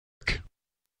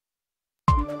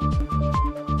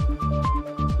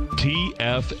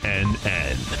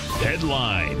TFNN.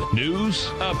 Headline News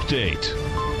Update.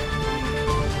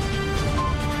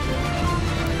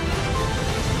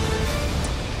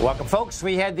 Welcome, folks.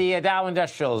 We had the Dow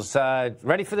Industrials.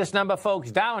 Ready for this number,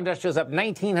 folks? Dow Industrials up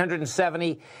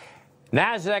 1,970.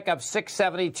 NASDAQ up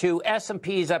 672.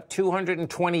 S&P's up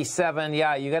 227.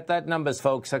 Yeah, you got that numbers,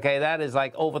 folks. Okay, that is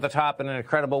like over the top in an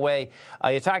incredible way.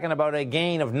 You're talking about a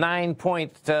gain of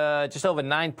just over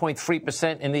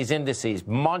 9.3% in these indices.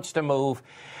 Monster move.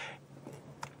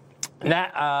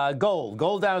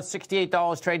 Gold down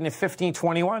 $68, trading at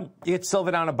 $15.21. You get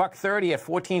silver down $1.30 at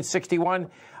 $14.61.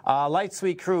 Light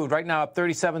sweet crude right now up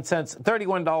 37 cents,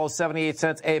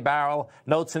 $31.78 a barrel.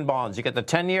 Notes and bonds. You get the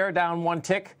 10-year down 1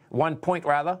 point,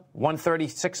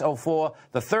 136.04.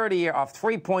 The 30-year off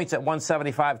 3 points at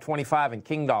 175.25. And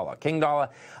King Dollar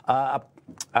up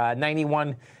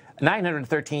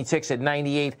 913.6 at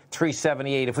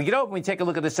 98.378. If we get open, we take a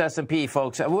look at this S&P,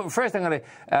 folks. First, I'm going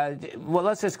to,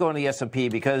 let's just go into the S&P,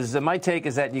 because my take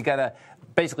is that you got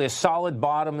basically a solid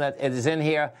bottom that is in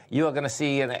here. You are going to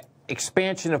see an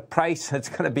expansion of price that's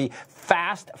going to be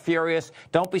fast, furious.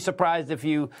 Don't be surprised if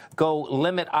you go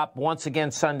limit up once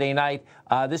again Sunday night.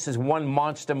 This is one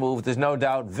monster move. There's no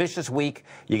doubt. Vicious week.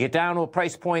 You get down to a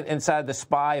price point inside the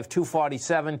SPY of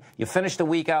 247. You finish the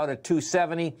week out at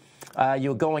 270.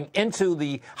 You're going into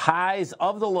the highs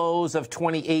of the lows of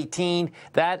 2018.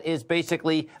 That is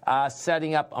basically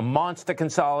setting up a monster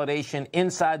consolidation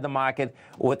inside the market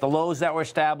with the lows that were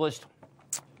established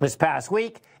this past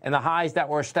week and the highs that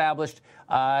were established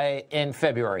in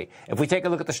February. If we take a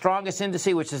look at the strongest index,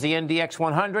 which is the NDX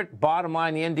 100, bottom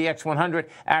line, the NDX 100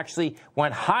 actually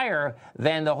went higher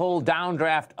than the whole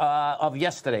downdraft of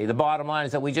yesterday. The bottom line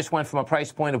is that we just went from a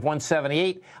price point of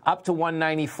 178 up to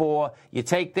 194. You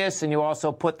take this and you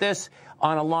also put this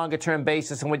on a longer-term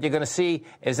basis, and what you're going to see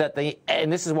is that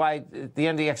and this is why the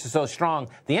NDX is so strong.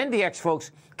 The NDX,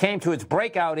 folks, came to its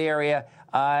breakout area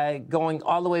going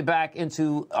all the way back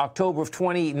into October of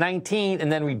 2019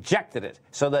 and then rejected it.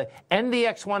 So the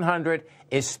NDX 100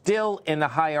 is still in the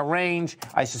higher range.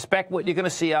 I suspect what you're going to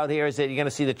see out here is that you're going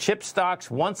to see the chip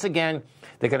stocks once again.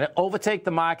 They're going to overtake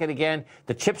the market again.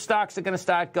 The chip stocks are going to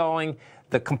start going.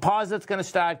 The composite's going to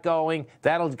start going.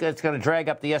 It's going to drag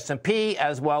up the S&P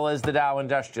as well as the Dow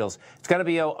Industrials. It's going to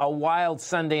be a wild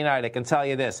Sunday night, I can tell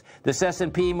you this. This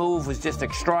S&P move was just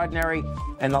extraordinary.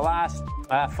 In the last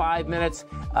 5 minutes,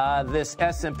 this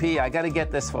S&P, I got to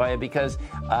get this for you because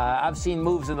I've seen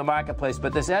moves in the marketplace,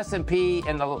 but this S&P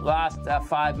in the last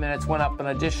 5 minutes went up an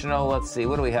additional, let's see,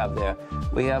 what do we have there?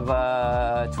 We have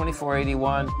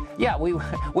 2481. Yeah, we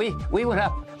went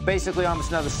up basically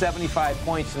almost another 75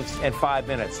 points in 5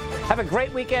 minutes. Have a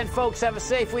great weekend, folks. Have a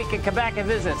safe week and come back and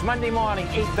visit. It's Monday morning,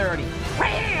 8:30.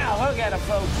 Wow, look at it,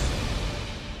 folks.